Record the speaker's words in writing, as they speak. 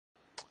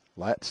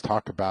let's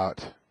talk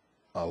about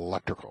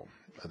electrical.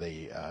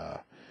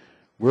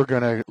 We're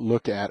going to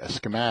look at a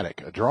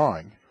schematic, a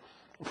drawing,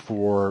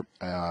 for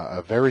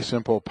a very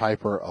simple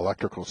Piper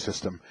electrical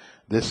system.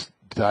 This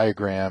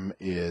diagram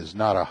is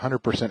not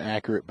 100%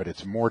 accurate, but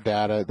it's more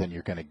data than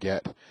you're going to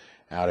get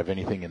out of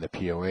anything in the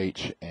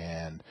POH,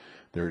 and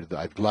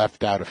I've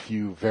left out a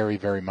few very,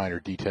 very minor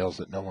details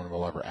that no one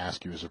will ever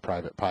ask you as a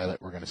private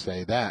pilot. We're going to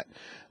say that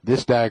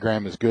this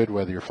diagram is good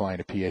whether you're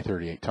flying a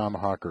PA-38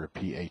 Tomahawk or a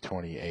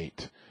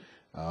PA-28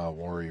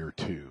 Warrior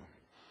 2.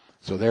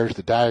 So there's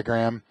the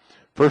diagram.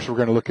 First, we're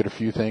going to look at a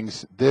few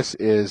things. This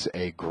is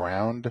a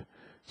ground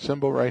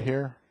symbol right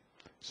here.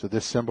 So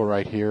this symbol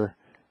right here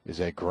is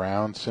a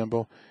ground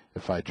symbol.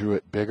 If I drew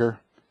it bigger,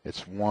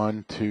 it's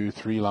 1, 2,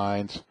 3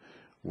 lines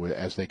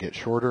as they get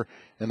shorter.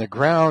 And the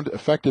ground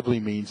effectively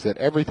means that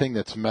everything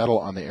that's metal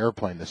on the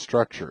airplane, the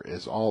structure,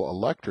 is all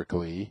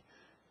electrically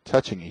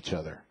touching each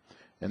other.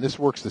 And this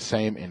works the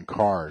same in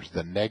cars.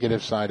 The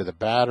negative side of the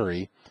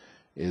battery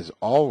is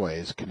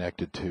always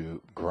connected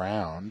to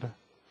ground,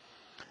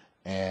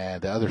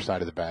 and the other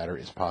side of the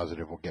battery is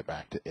positive. We'll get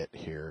back to it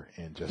here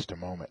in just a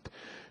moment.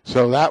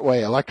 So that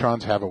way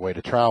electrons have a way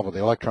to travel. The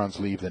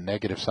electrons leave the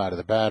negative side of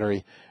the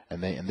battery,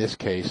 and in this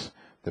case,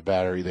 the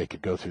battery, they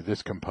could go through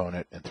this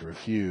component and through a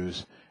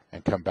fuse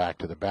and come back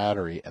to the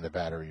battery, and the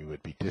battery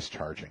would be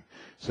discharging.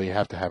 So you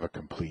have to have a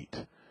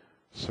complete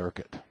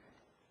circuit.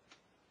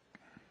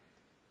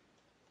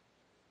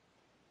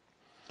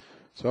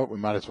 So we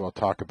might as well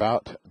talk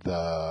about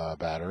the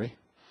battery.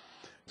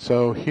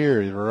 So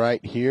here,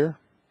 right here,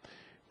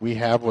 we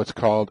have what's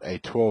called a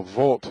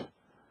 12-volt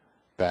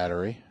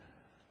battery.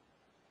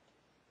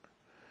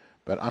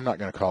 But I'm not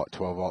going to call it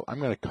 12 volt. I'm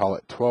going to call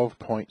it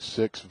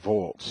 12.6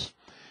 volts.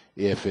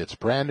 If it's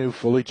brand new,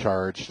 fully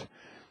charged,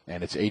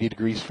 and it's 80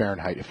 degrees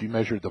Fahrenheit, if you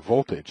measured the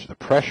voltage, the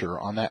pressure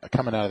on that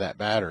coming out of that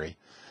battery,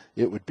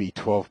 it would be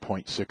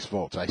 12.6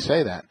 volts. I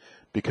say that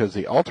because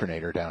the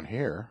alternator down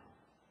here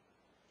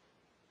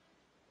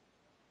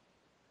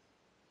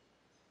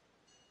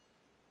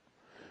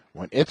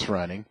when it's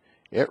running,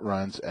 it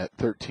runs at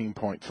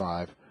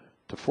 13.5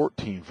 to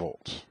 14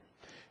 volts.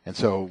 And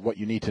so what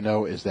you need to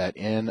know is that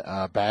in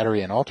a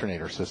battery and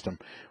alternator system,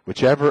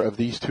 whichever of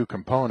these two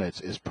components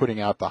is putting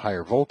out the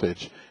higher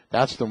voltage,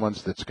 that's the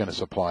ones that's going to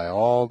supply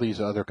all these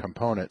other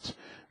components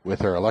with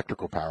their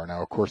electrical power.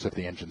 Now, of course, if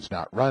the engine's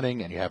not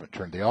running and you haven't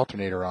turned the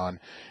alternator on,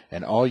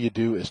 and all you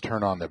do is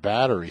turn on the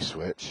battery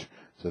switch,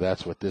 so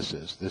that's what this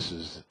is. This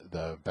is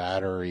the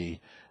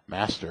battery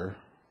master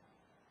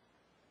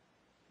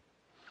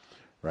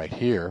right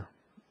here.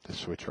 The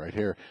switch right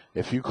here.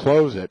 If you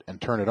close it and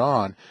turn it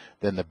on,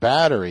 then the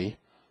battery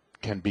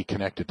can be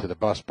connected to the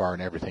bus bar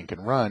and everything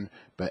can run,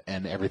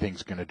 and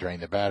everything's going to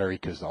drain the battery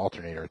because the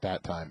alternator at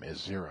that time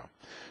is 0.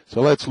 So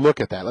let's look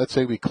at that. Let's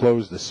say we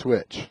close the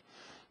switch.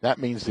 That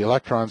means the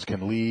electrons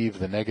can leave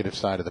the negative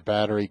side of the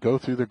battery, go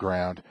through the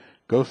ground,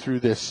 go through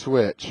this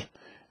switch,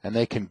 and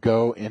they can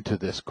go into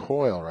this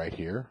coil right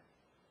here.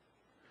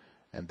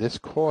 And this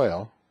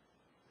coil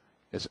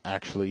is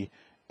actually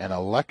an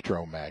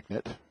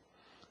electromagnet.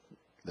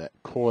 That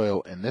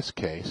coil in this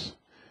case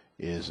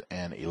is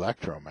an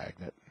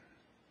electromagnet.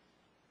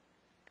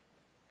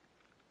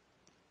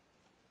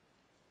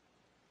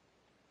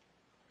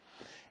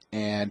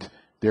 And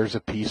there's a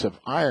piece of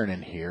iron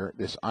in here,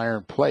 this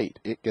iron plate.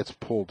 It gets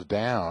pulled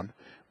down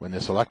when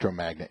this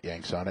electromagnet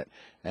yanks on it,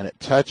 and it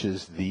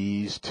touches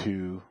these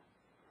two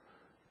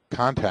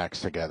contacts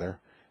together,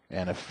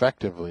 and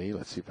effectively,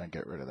 let's see if I can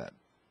get rid of that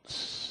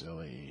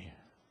silly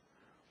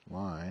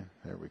line.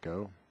 There we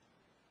go.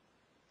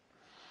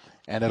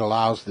 And it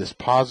allows this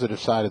positive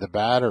side of the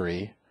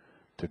battery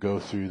to go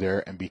through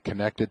there and be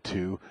connected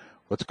to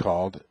what's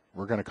called,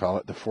 we're going to call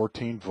it the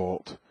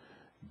 14-volt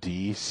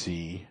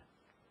DC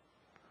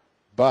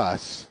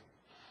bus,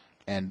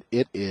 and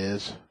it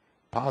is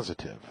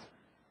positive.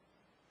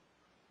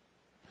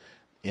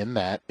 In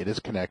that, it is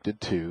connected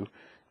to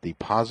the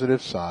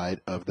positive side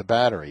of the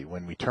battery.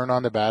 When we turn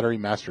on the battery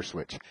master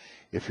switch,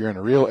 if you're in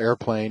a real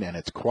airplane and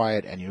it's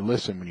quiet and you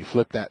listen, when you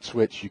flip that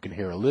switch, you can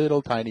hear a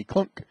little tiny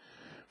clunk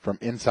from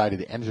inside of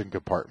the engine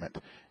compartment,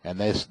 and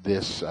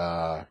this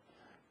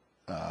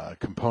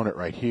component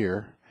right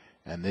here,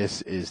 and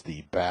this is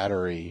the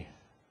battery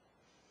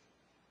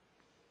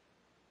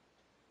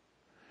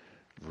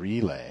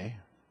relay.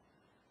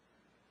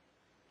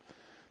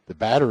 The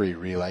battery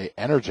relay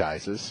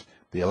energizes.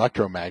 The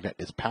electromagnet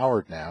is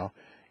powered now.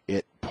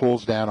 It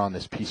pulls down on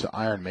this piece of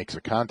iron, makes a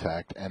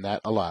contact, and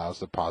that allows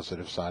the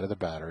positive side of the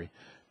battery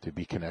to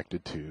be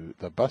connected to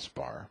the bus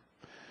bar.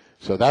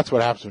 So that's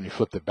what happens when you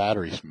flip the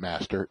battery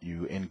master.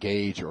 You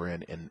engage or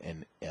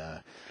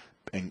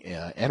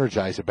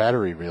energize a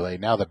battery relay.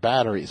 Now the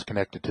battery is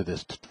connected to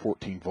this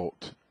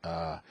 14-volt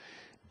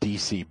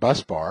DC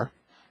bus bar,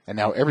 and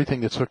now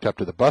everything that's hooked up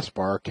to the bus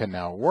bar can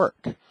now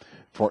work.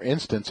 For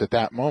instance, at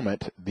that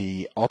moment,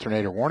 the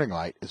alternator warning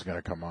light is going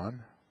to come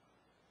on.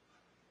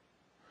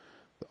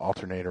 The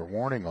alternator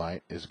warning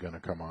light is going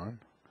to come on.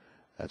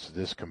 That's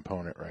this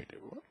component right there.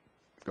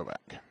 Go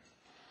back.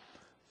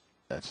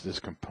 That's this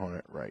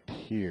component right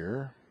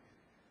here.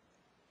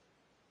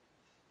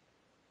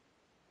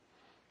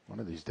 One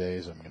of these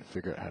days I'm going to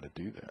figure out how to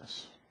do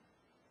this.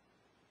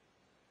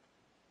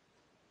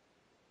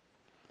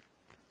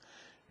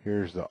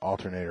 Here's the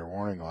alternator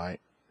warning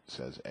light. It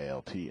says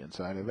ALT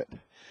inside of it.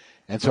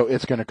 And so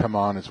it's going to come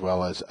on as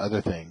well as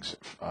other things.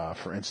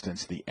 For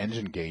instance, the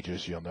engine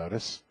gauges, you'll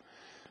notice.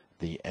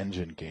 The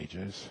engine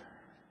gauges.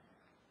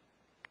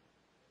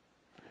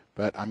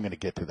 But I'm going to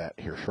get to that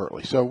here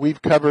shortly. So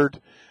we've covered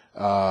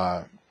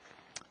the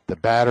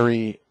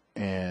battery,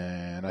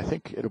 and I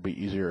think it'll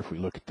be easier if we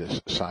look at this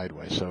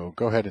sideways. So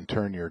go ahead and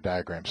turn your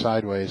diagram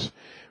sideways.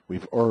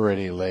 We've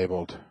already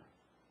labeled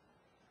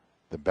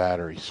the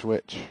battery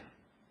switch.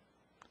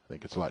 I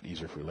think it's a lot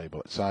easier if we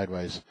label it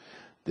sideways.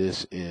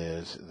 This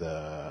is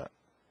the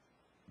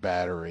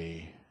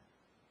battery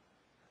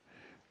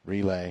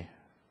relay.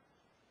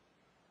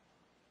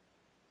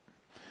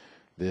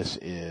 This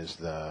is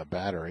the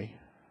battery.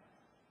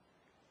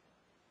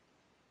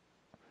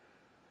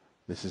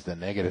 This is the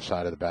negative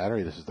side of the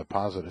battery. This is the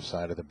positive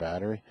side of the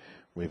battery.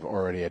 We've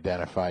already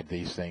identified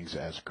these things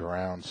as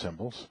ground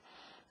symbols.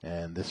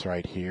 And this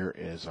right here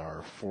is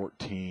our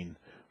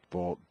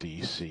 14-volt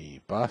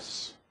DC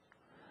bus,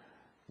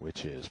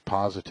 which is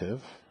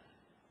positive,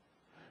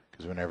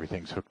 because when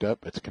everything's hooked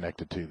up, it's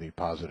connected to the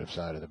positive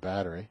side of the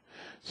battery.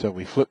 So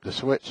we flip the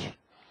switch.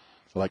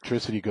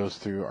 Electricity goes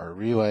through our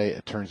relay.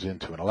 It turns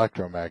into an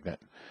electromagnet.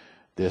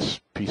 This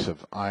piece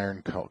of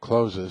iron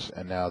closes,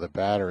 and now the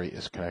battery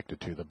is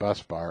connected to the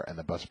bus bar, and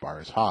the bus bar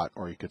is hot,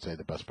 or you could say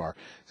the bus bar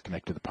is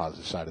connected to the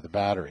positive side of the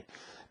battery.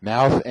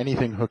 Now, if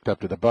anything hooked up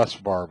to the bus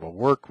bar will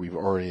work, we've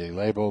already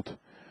labeled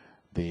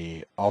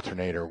the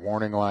alternator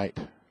warning light.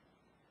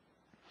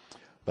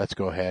 Let's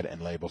go ahead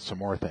and label some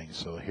more things.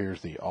 So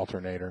here's the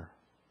alternator.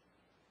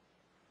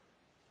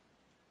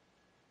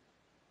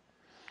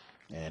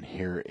 And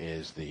here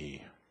is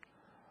the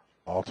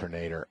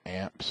alternator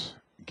amps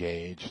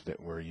gauge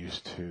that we're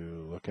used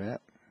to looking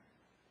at.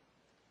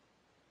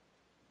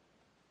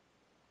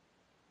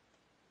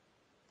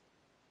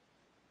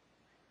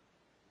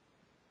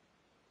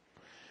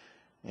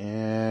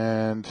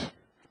 And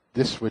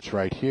this switch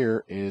right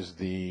here is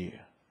the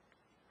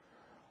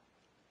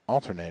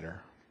alternator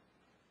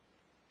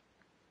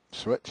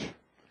switch.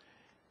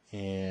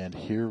 And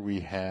here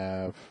we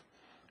have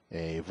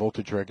a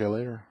voltage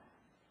regulator.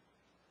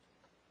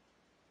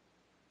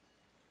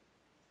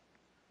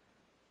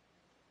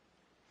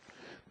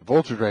 The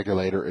voltage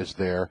regulator is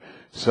there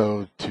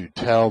so to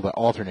tell the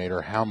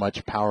alternator how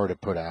much power to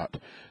put out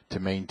to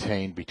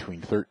maintain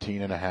between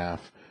 13.5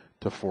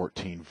 to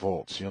 14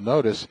 volts. You'll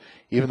notice,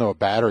 even though a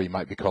battery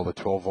might be called a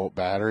 12-volt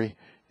battery,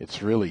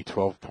 it's really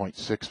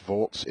 12.6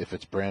 volts if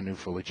it's brand new,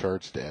 fully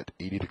charged at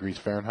 80 degrees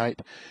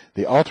Fahrenheit.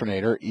 The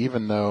alternator,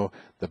 even though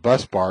the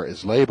bus bar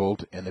is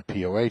labeled in the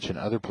POH and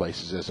other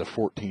places as a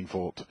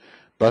 14-volt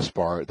bus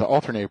bar, the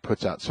alternator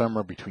puts out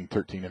somewhere between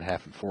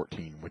 13.5 and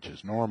 14, which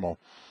is normal.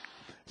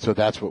 So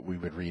that's what we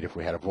would read if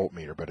we had a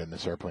voltmeter, but in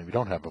this airplane we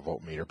don't have a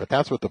voltmeter. But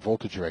that's what the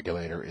voltage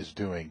regulator is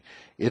doing.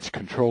 It's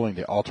controlling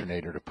the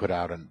alternator to put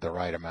out the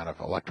right amount of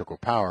electrical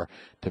power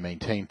to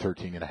maintain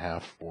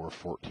 13.5 or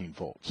 14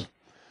 volts.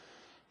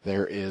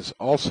 There is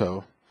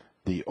also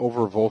the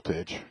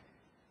overvoltage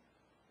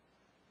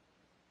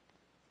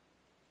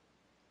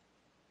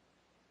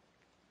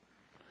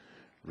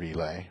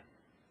relay.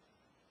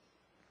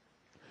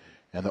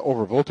 And the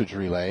overvoltage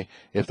relay,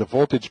 if the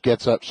voltage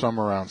gets up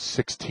somewhere around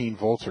 16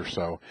 volts or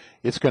so,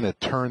 it's going to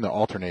turn the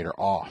alternator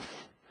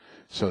off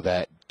so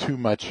that too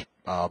much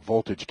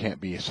voltage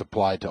can't be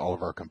supplied to all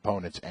of our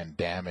components and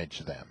damage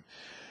them.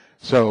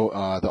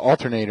 So the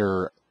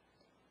alternator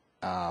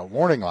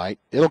warning light,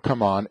 it'll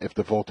come on if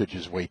the voltage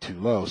is way too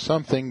low.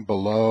 Something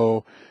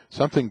below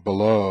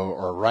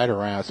or right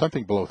around,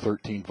 something below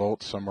 13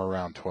 volts, somewhere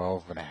around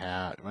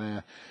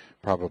 12.5,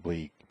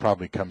 probably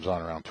comes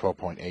on around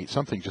 12.8,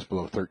 something just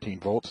below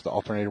 13 volts, the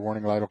alternator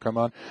warning light will come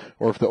on.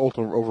 Or if the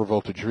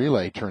overvoltage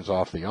relay turns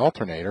off the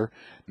alternator,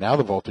 now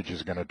the voltage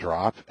is going to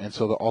drop, and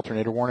so the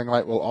alternator warning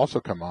light will also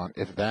come on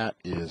if that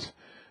is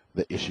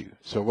the issue.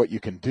 So what you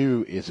can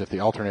do is, if the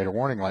alternator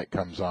warning light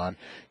comes on,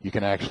 you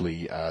can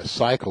actually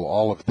cycle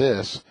all of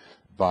this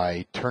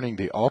by turning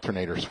the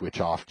alternator switch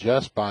off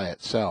just by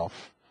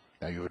itself.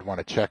 Now you would want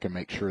to check and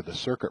make sure the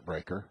circuit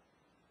breaker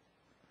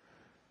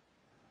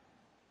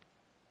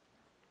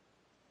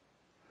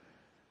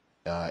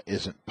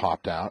isn't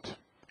popped out.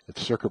 If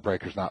the circuit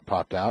breaker's not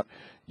popped out,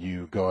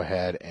 you go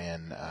ahead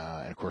and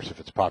of course if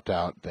it's popped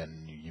out,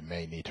 then you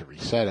may need to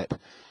reset it.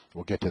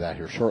 We'll get to that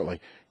here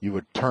shortly. You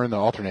would turn the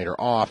alternator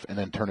off and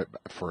then turn it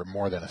for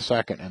more than a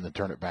second and then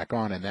turn it back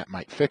on, and that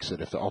might fix it.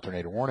 If the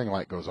alternator warning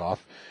light goes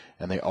off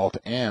and the alt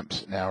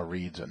amps now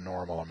reads a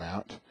normal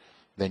amount,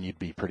 then you'd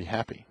be pretty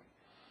happy.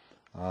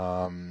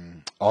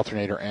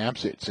 Alternator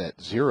amps, it's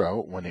at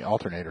 0 when the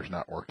alternator's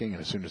not working,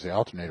 and as soon as the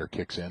alternator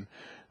kicks in,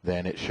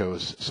 then it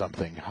shows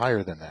something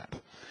higher than that.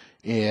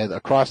 And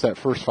across that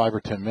first 5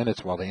 or 10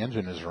 minutes while the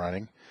engine is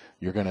running,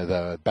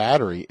 the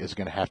battery is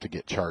going to have to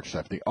get charged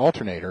up. The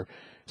alternator,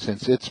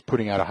 since it's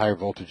putting out a higher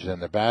voltage than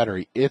the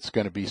battery, it's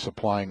going to be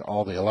supplying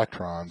all the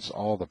electrons,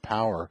 all the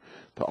power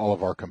to all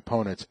of our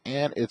components,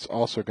 and it's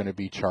also going to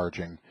be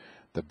charging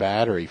the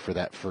battery for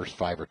that first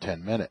 5 or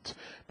 10 minutes.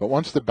 But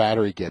once the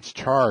battery gets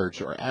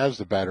charged, or as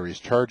the battery is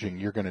charging,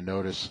 you're going to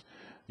notice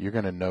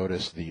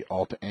the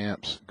alt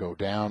amps go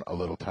down a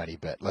little tiny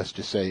bit. Let's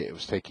just say it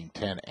was taking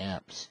 10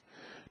 amps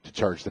to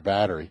charge the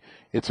battery.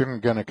 It's going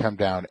to come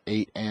down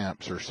 8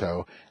 amps or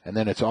so, and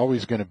then it's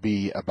always going to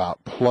be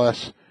about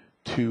plus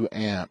 2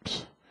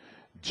 amps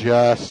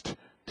just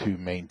to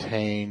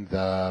maintain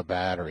the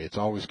battery. It's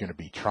always going to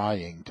be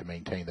trying to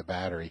maintain the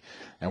battery.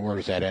 And where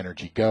does that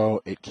energy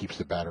go? It keeps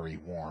the battery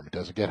warm. It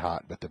doesn't get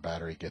hot, but the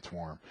battery gets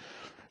warm.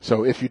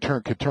 So if you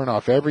could turn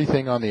off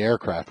everything on the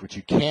aircraft, which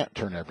you can't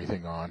turn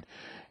everything on,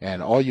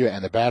 and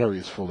the battery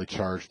is fully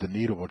charged, the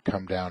needle would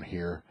come down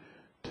here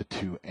to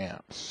 2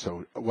 amps.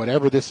 So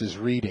whatever this is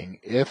reading,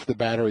 if the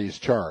battery is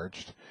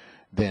charged,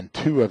 then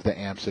 2 of the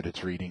amps that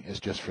it's reading is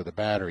just for the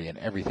battery, and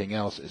everything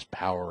else is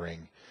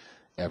powering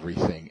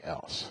everything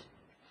else.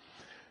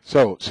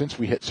 So since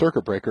we hit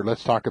circuit breaker,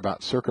 let's talk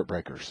about circuit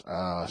breakers.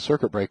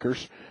 Circuit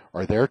breakers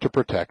are there to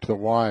protect the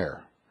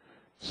wire.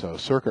 So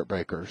circuit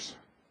breakers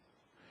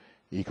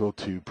equal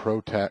to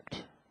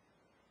protect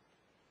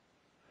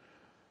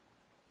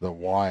the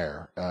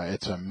wire.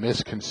 It's a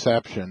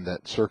misconception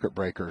that circuit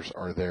breakers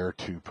are there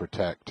to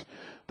protect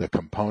the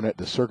component.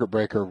 The circuit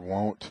breaker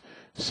won't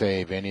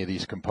save any of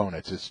these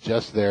components. It's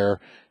just there,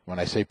 when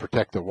I say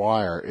protect the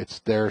wire, it's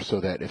there so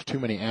that if too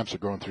many amps are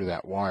going through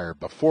that wire,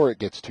 before it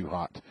gets too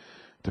hot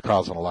to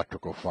cause an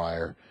electrical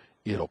fire,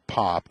 it'll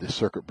pop. The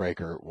circuit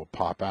breaker will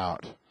pop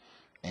out,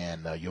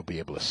 and you'll be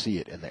able to see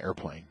it in the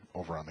airplane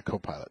over on the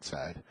co-pilot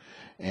side.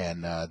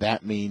 And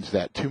that means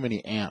that too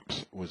many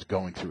amps was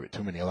going through it,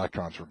 too many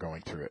electrons were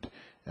going through it.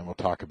 And we'll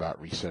talk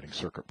about resetting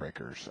circuit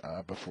breakers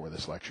before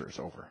this lecture is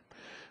over.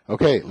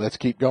 Okay, let's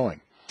keep going.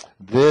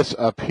 This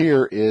up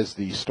here is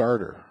the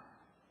starter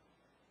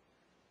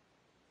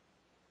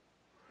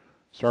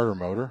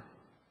motor.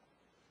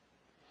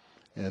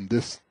 And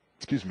this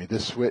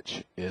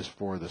switch is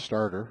for the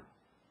starter,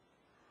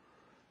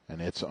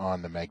 and it's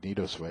on the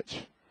magneto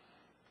switch.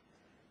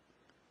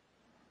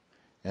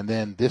 And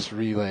then this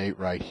relay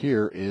right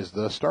here is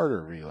the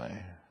starter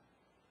relay.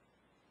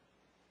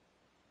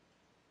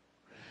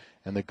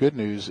 And the good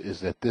news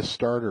is that this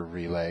starter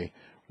relay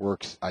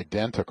works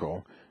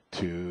identical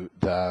to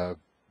the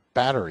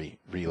battery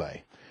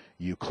relay.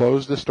 You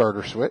close the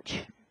starter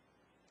switch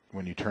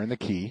when you turn the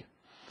key,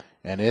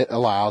 and it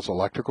allows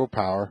electrical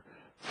power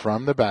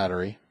from the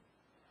battery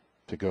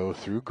to go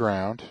through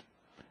ground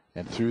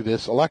and through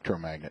this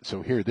electromagnet.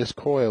 So here, this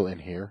coil in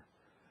here,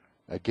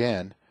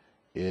 again,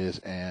 is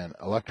an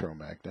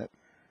electromagnet.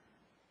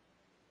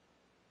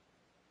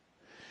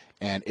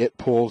 And it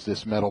pulls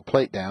this metal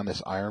plate down,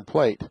 this iron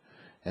plate.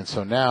 And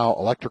so now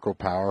electrical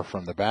power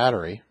from the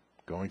battery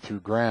going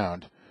through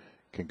ground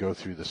can go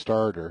through the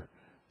starter,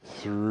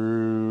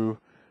 through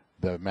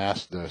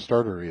the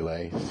starter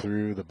relay,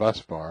 through the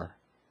bus bar,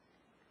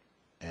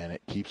 and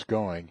it keeps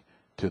going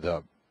to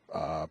the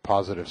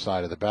positive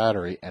side of the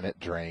battery, and it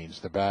drains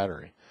the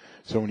battery.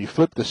 So when you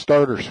flip the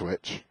starter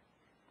switch,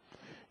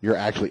 you're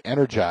actually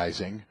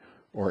energizing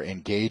or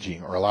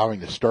engaging or allowing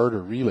the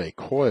starter relay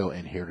coil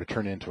in here to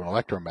turn into an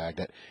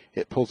electromagnet.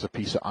 It pulls a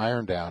piece of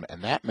iron down,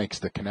 and that makes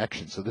the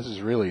connection. So this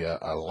is really an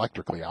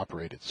electrically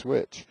operated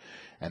switch,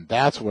 and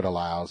that's what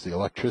allows the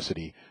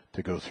electricity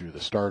to go through the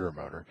starter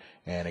motor.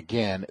 And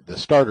again, the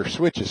starter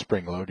switch is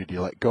spring-loaded.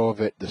 You let go of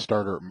it, the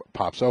starter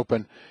pops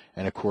open,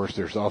 and of course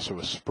there's also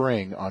a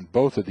spring on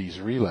both of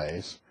these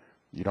relays.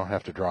 You don't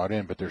have to draw it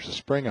in, but there's a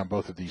spring on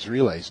both of these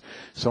relays.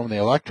 So when the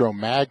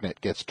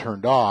electromagnet gets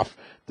turned off,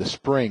 the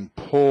spring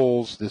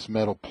pulls this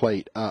metal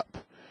plate up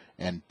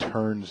and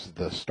turns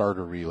the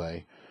starter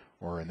relay,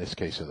 or in this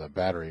case of the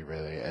battery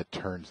relay, it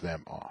turns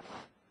them off.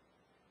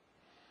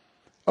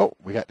 Oh,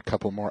 we got a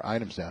couple more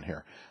items down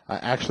here. I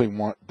actually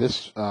want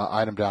this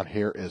item down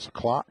here is a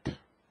clock.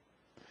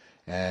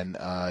 And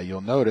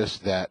you'll notice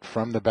that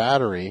from the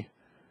battery,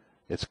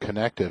 it's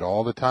connected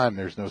all the time.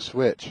 There's no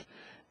switch.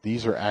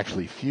 These are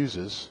actually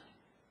fuses,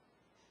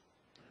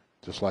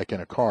 just like in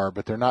a car,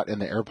 but they're not in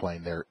the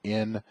airplane. They're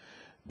in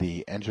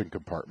the engine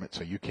compartment,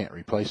 so you can't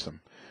replace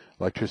them.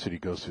 Electricity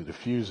goes through the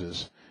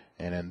fuses.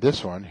 And in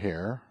this one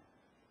here,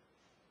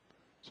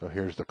 so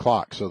here's the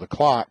clock. So the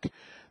clock,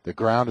 the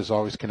ground is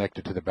always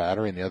connected to the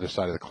battery, and the other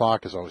side of the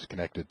clock is always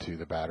connected to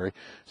the battery.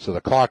 So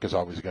the clock is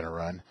always going to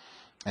run.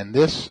 And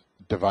this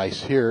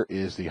device here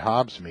is the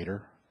Hobbs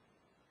meter.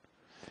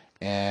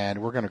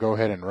 And we're going to go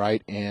ahead and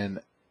write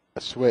in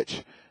a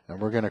switch, and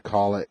we're going to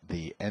call it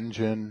the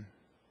engine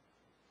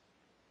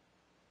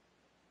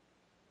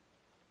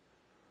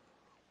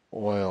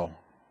oil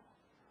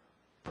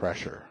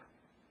pressure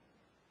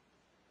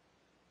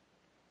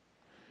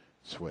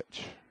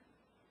switch.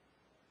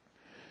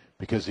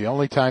 Because the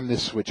only time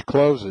this switch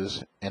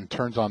closes and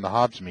turns on the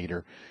Hobbs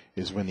meter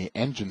is when the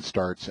engine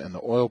starts and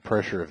the oil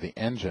pressure of the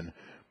engine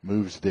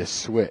moves this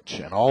switch,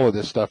 and all of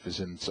this stuff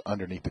is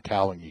underneath the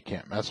cowling. You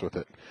can't mess with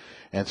it.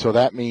 And so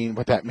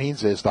what that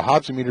means is the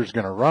Hobbs meter is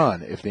going to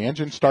run. If the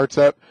engine starts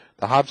up,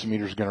 the Hobbs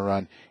meter is going to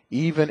run,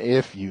 even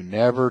if you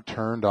never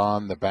turned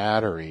on the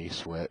battery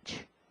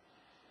switch.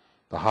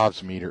 The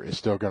Hobbs meter is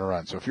still going to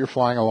run. So if you're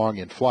flying along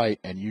in flight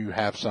and you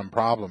have some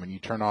problem and you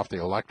turn off the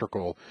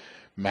electrical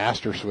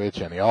master switch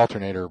and the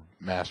alternator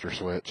master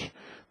switch,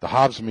 the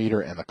Hobbs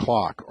meter and the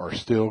clock are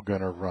still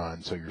going to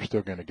run. So you're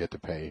still going to get to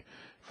pay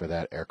for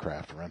that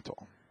aircraft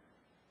rental.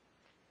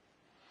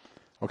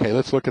 Okay,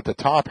 let's look at the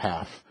top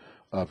half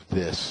of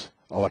this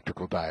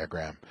electrical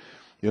diagram.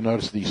 You'll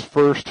notice these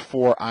first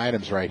 4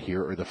 items right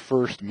here are the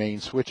first main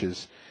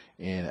switches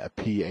in a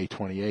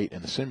PA-28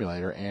 in the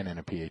simulator and in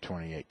a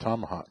PA-28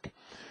 Tomahawk.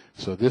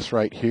 So this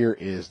right here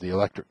is the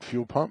electric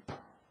fuel pump.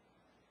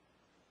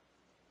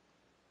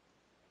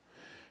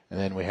 And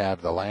then we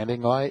have the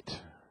landing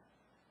light.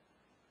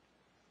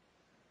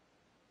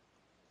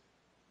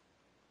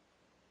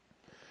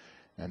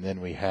 And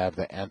then we have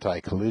the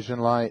anti-collision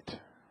light.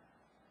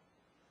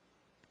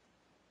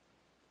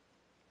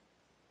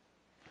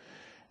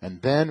 And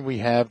then we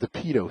have the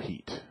pitot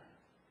heat.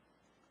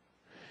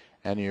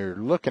 And you're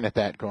looking at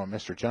that going,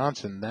 Mr.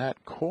 Johnson,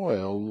 that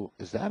coil,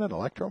 is that an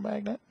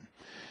electromagnet?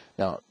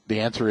 Now, the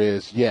answer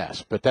is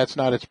yes, but that's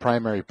not its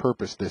primary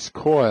purpose. This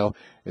coil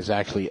is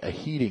actually a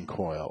heating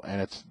coil,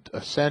 and it's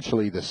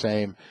essentially the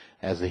same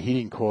as the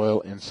heating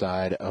coil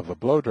inside of a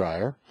blow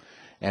dryer.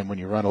 And when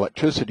you run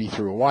electricity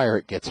through a wire,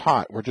 it gets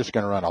hot. We're just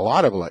going to run a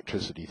lot of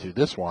electricity through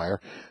this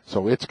wire,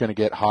 so it's going to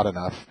get hot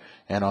enough.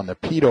 And on the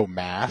pitot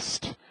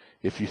mast,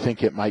 if you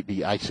think it might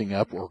be icing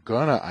up or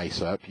gonna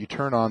ice up, you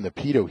turn on the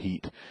pitot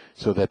heat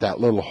so that that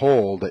little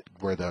hole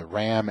where the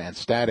ram and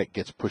static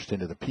gets pushed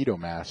into the pitot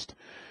mast,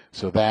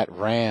 so that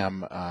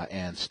ram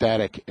and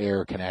static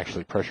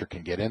pressure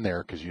can get in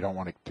there because you don't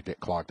want it to get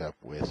clogged up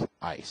with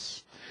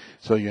ice.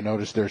 So you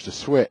notice there's a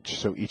switch.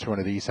 So each one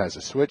of these has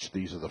a switch.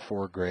 These are the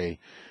 4 gray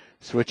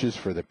switches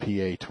for the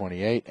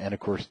PA-28, and of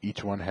course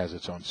each one has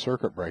its own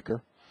circuit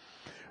breaker.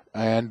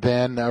 And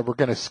then we're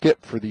going to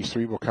skip for these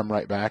 3. We'll come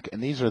right back.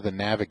 And these are the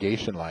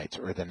navigation lights,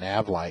 or the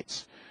nav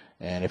lights.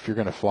 And if you're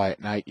going to fly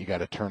at night, you got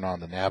to turn on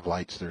the nav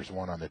lights. There's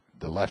one on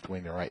the left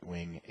wing, the right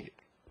wing,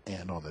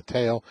 and on the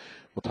tail.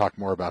 We'll talk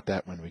more about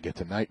that when we get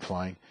to night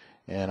flying.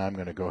 And I'm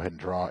going to go ahead and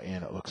draw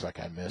in. It looks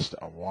like I missed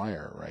a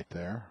wire right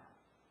there.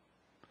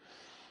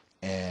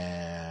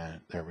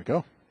 And there we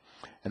go.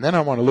 And then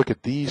I want to look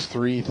at these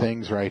 3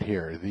 things right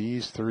here.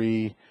 These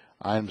 3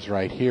 items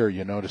right here,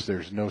 you notice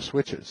there's no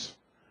switches.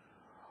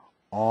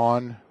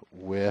 On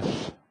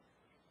with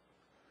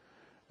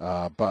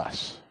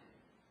bus,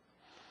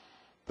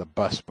 the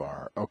bus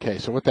bar. Okay,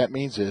 so what that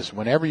means is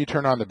whenever you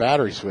turn on the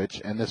battery switch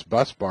and this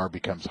bus bar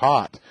becomes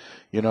hot,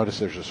 you notice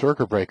there's a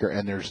circuit breaker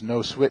and there's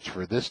no switch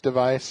for this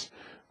device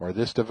or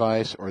this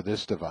device or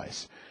this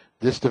device.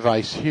 This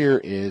device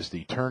here is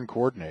the turn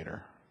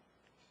coordinator.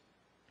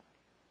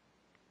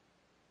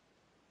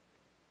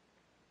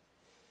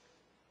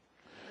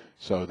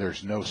 So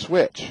there's no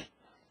switch.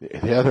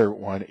 The other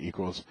one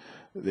equals,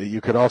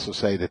 you could also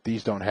say that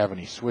these don't have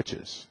any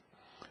switches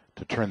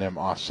to turn them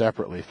off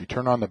separately. If you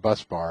turn on the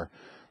bus bar,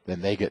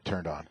 then they get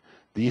turned on.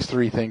 These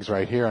 3 things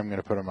right here, I'm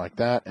going to put them like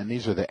that, and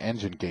these are the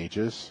engine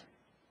gauges.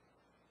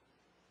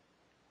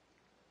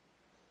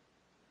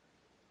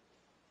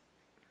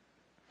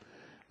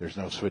 There's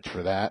no switch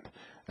for that.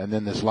 And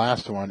then this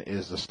last one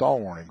is the stall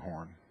warning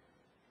horn.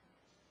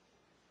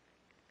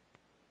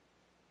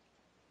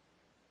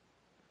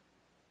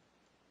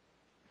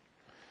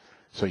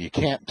 So you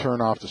can't turn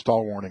off the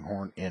stall warning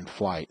horn in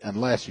flight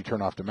unless you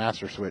turn off the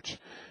master switch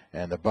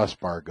and the bus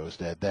bar goes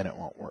dead. Then it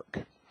won't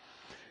work.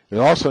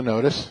 You'll also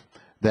notice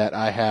that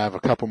I have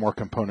a couple more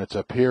components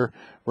up here.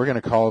 We're going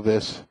to call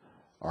this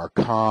our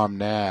COM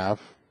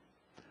nav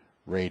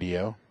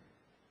radio.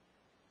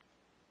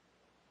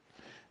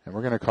 And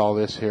we're going to call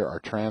this here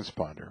our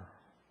transponder.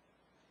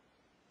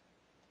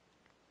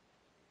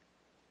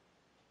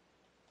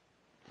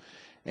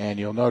 And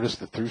you'll notice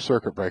that through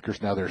circuit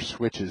breakers, now there's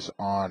switches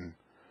on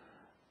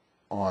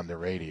the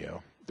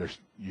radio. There's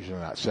usually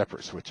not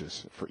separate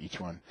switches for each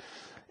one.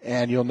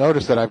 And you'll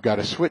notice that I've got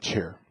a switch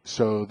here.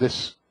 So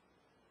this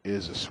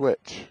is a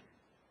switch.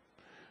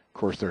 Of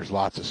course, there's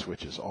lots of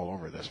switches all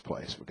over this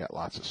place. We've got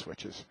lots of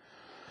switches.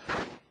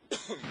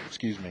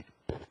 Excuse me.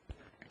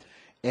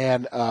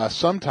 And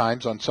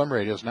sometimes on some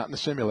radios, not in the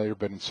simulator,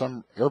 but in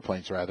some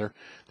airplanes rather,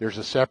 there's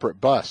a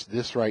separate bus.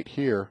 This right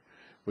here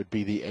would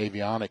be the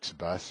avionics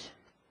bus.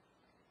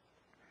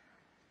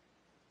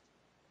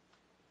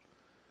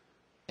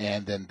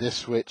 And then this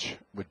switch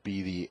would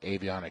be the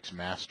avionics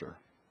master.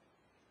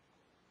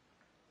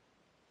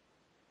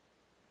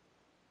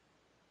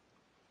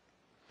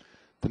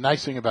 The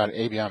nice thing about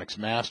avionics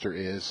master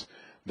is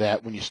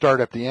that when you start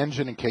up the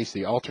engine, in case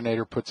the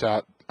alternator puts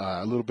out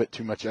a little bit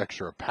too much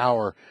extra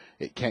power,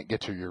 it can't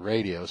get to your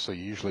radio, so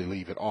you usually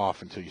leave it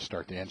off until you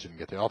start the engine and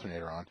get the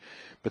alternator on.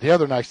 But the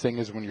other nice thing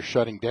is when you're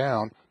shutting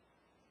down,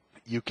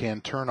 you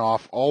can turn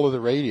off all of the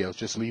radios,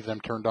 just leave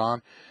them turned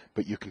on,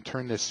 but you can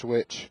turn this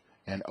switch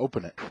and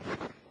open it.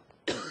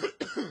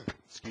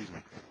 Excuse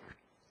me.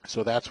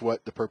 So that's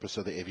what the purpose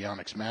of the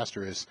avionics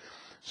master is.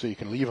 So you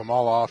can leave them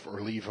all off or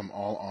leave them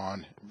all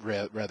on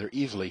rather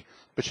easily.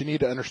 But you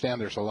need to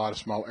understand there's a lot of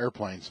small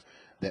airplanes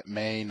that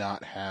may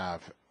not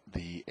have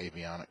the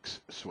avionics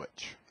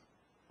switch.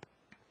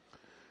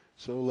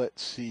 So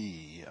let's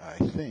see. I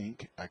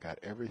think I got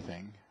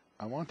everything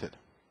I wanted.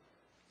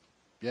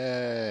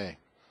 Yay.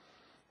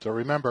 So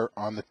remember,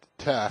 on the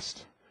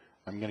test,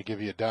 I'm going to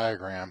give you a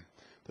diagram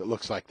that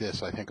looks like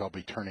this. I think I'll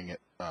be turning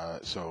it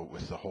so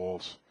with the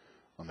holes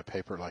on the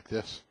paper like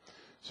this.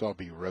 So I'll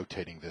be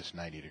rotating this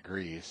 90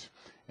 degrees,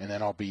 and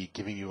then I'll be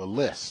giving you a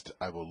list.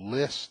 I will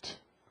list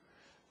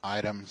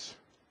items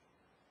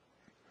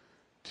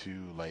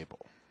to label.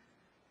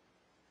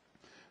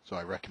 So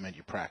I recommend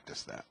you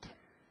practice that.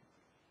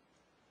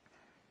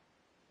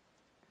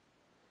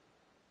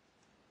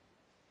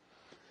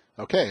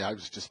 Okay, I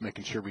was just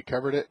making sure we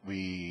covered it.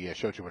 We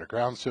showed you what a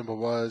ground symbol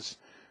was,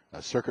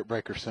 a circuit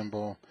breaker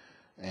symbol,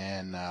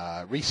 and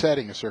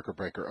resetting a circuit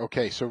breaker.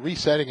 Okay, so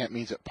resetting it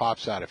means it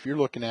pops out. If you're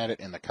looking at it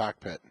in the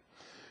cockpit,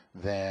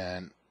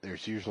 then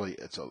there's usually,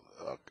 it's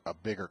a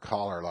bigger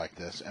collar like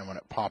this, and when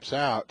it pops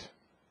out,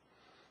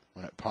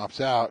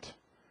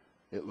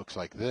 it looks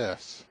like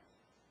this.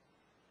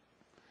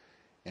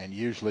 And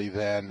usually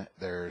then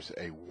there's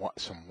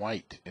some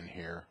white in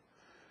here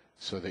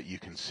so that you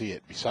can see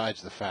it,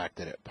 besides the fact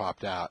that it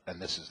popped out, and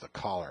this is the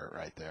collar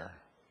right there.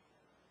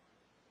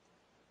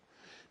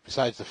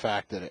 Besides the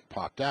fact that it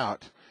popped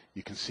out,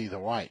 you can see the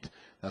white.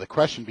 Now the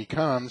question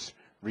becomes,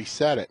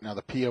 reset it. Now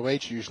the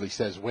POH usually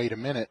says wait a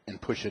minute and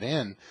push it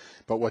in,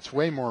 but what's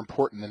way more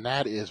important than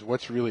that is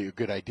what's really a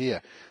good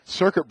idea.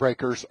 Circuit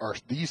breakers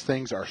these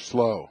things are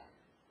slow.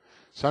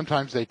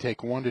 Sometimes they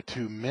take 1 to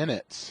 2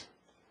 minutes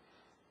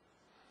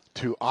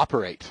to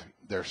operate.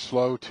 They're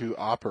slow to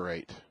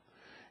operate.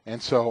 And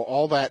so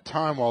all that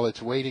time while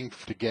it's waiting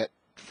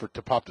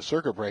to pop the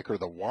circuit breaker,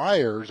 the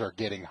wires are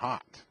getting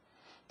hot.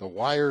 The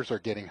wires are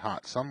getting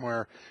hot.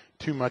 Somewhere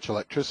too much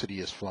electricity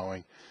is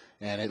flowing,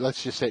 and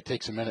let's just say it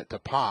takes a minute to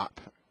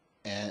pop,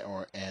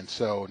 and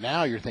so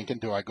now you're thinking,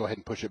 do I go ahead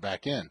and push it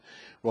back in?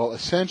 Well,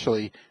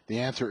 essentially, the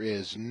answer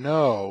is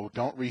no,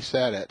 don't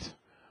reset it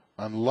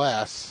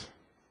unless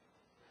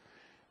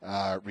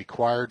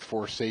required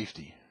for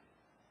safety.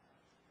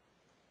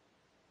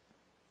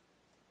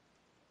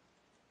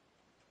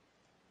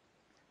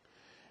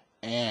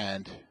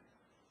 And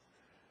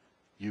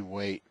you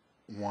wait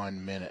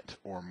 1 minute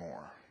or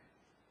more.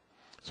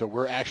 So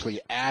we're actually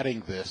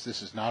adding this.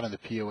 This is not in the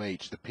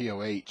POH. The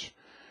POH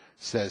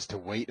says to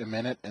wait a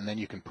minute and then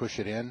you can push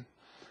it in.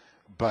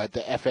 But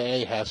the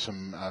FAA has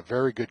some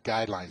very good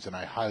guidelines, and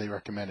I highly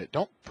recommend it.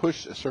 Don't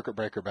push a circuit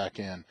breaker back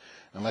in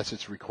unless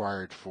it's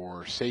required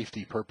for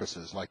safety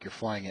purposes, like you're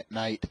flying at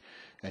night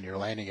and you're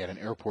landing at an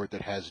airport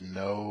that has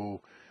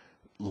no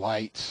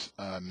lights.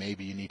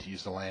 Maybe you need to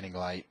use the landing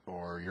light,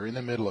 or you're in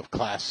the middle of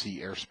Class C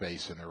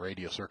airspace and the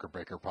radio circuit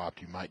breaker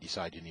popped. You might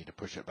decide you need to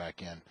push it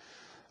back in.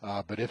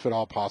 But if at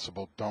all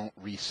possible, don't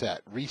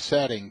reset.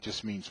 Resetting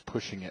just means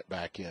pushing it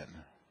back in.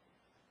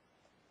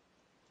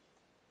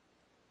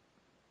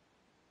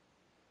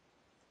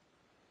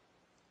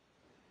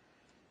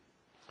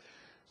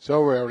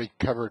 So we already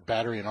covered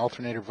battery and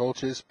alternator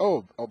voltages.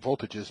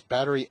 Voltages,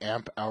 battery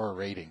amp hour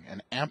rating.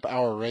 An amp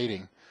hour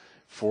rating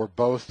for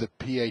both the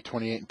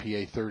PA28 and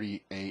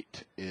PA38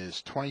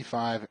 is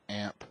 25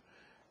 amp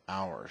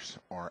hours,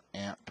 or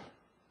amp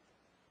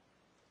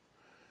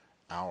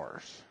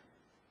hours.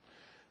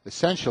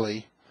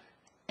 Essentially,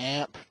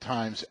 amp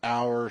times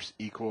hours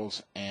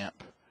equals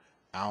amp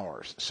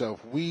hours. So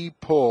if we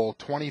pull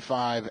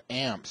 25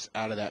 amps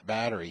out of that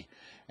battery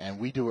and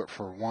we do it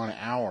for 1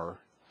 hour,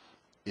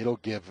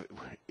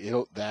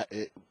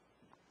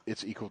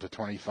 it's equal to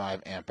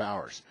 25 amp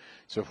hours.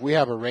 So if we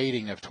have a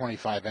rating of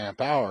 25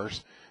 amp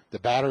hours, the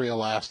battery will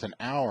last an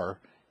hour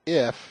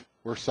if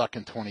we're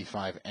sucking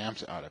 25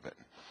 amps out of it.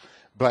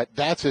 But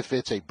that's if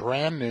it's a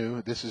brand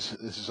new. This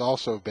is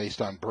also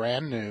based on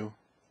brand new,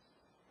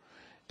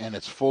 and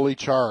it's fully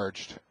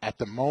charged at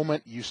the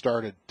moment you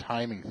started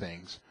timing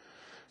things.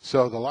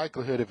 So the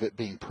likelihood of it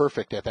being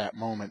perfect at that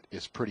moment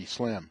is pretty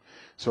slim.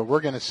 So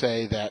we're going to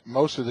say that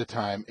most of the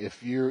time,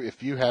 if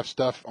you have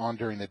stuff on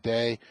during the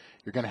day,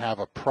 you're going to have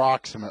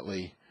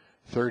approximately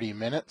 30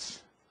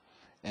 minutes.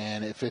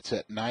 And if it's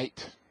at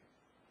night,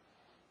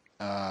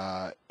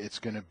 it's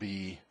going to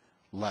be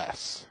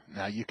less.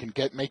 Now you can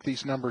make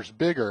these numbers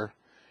bigger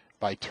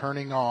by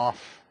turning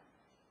off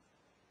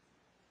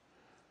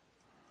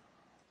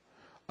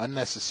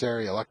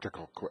unnecessary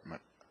electrical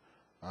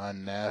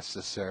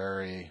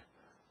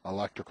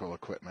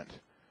equipment.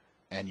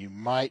 And you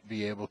might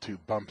be able to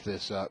bump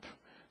this up.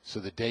 So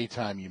the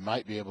daytime you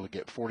might be able to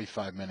get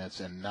 45 minutes,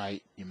 and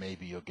night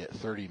you'll get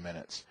 30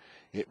 minutes.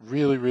 It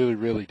really, really,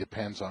 really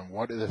depends on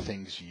what are the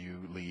things you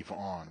leave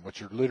on. What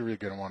you're literally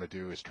going to want to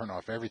do is turn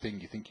off everything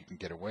you think you can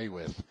get away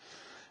with.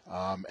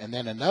 And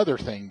then another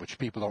thing which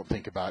people don't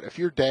think about, if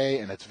you're day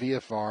and it's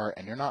VFR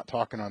and you're not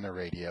talking on the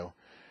radio,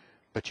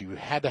 but you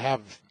had to have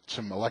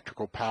some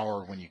electrical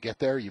power when you get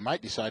there, you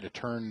might decide to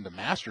turn the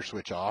master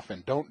switch off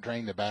and don't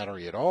drain the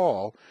battery at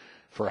all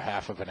for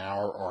half of an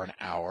hour or an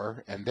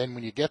hour, and then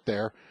when you get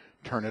there,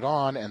 turn it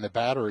on and the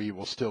battery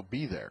will still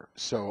be there.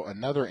 So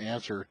another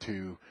answer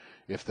to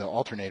if the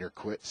alternator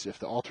quits,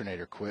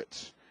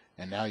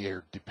 and now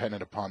you're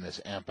dependent upon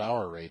this amp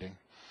hour rating,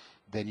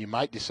 then you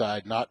might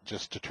decide not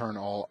just to turn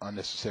all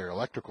unnecessary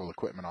electrical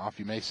equipment off.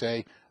 You may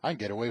say, I can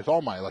get away with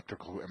all my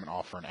electrical equipment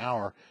off for an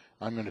hour.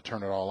 I'm going to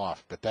turn it all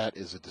off. But that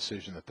is a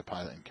decision that the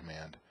pilot in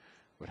command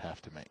would have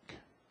to make.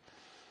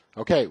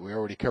 Okay, we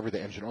already covered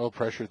the engine oil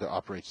pressure that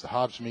operates the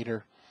Hobbs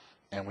meter,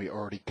 and we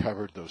already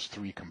covered those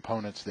three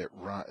components that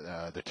run,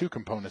 the two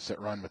components that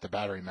run with the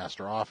battery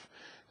master off.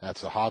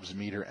 That's the Hobbs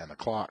meter and the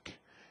clock.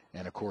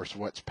 And of course,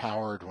 what's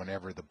powered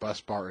whenever the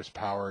bus bar is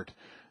powered,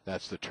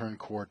 that's the turn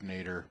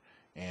coordinator,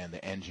 and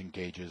the engine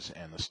gauges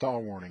and the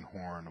stall warning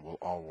horn will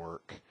all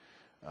work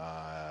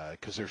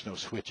because there's no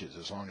switches.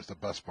 As long as the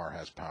bus bar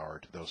has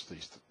powered, those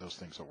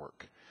things will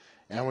work.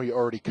 And we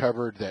already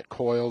covered that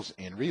coils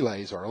in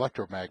relays are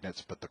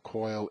electromagnets, but the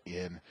coil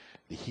in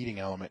the heating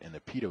element in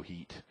the pitot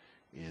heat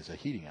is a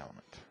heating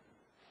element.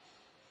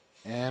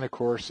 And of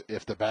course,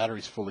 if the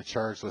battery's fully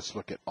charged, let's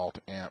look at alt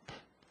amp.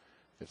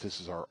 If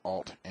this is our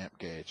alt amp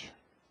gauge,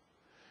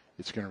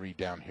 it's going to read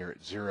down here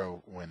at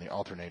 0 when the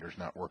alternator's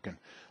not working.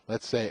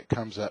 Let's say it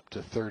comes up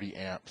to 30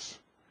 amps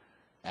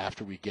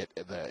after we get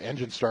the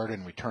engine started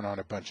and we turn on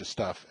a bunch of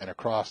stuff, and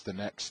across the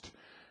next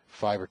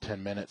 5 or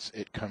 10 minutes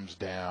it comes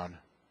down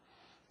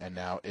and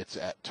now it's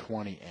at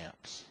 20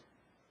 amps.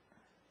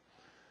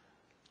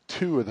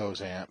 2 of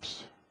those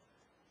amps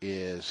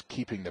is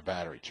keeping the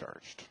battery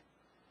charged.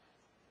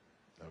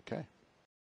 Okay.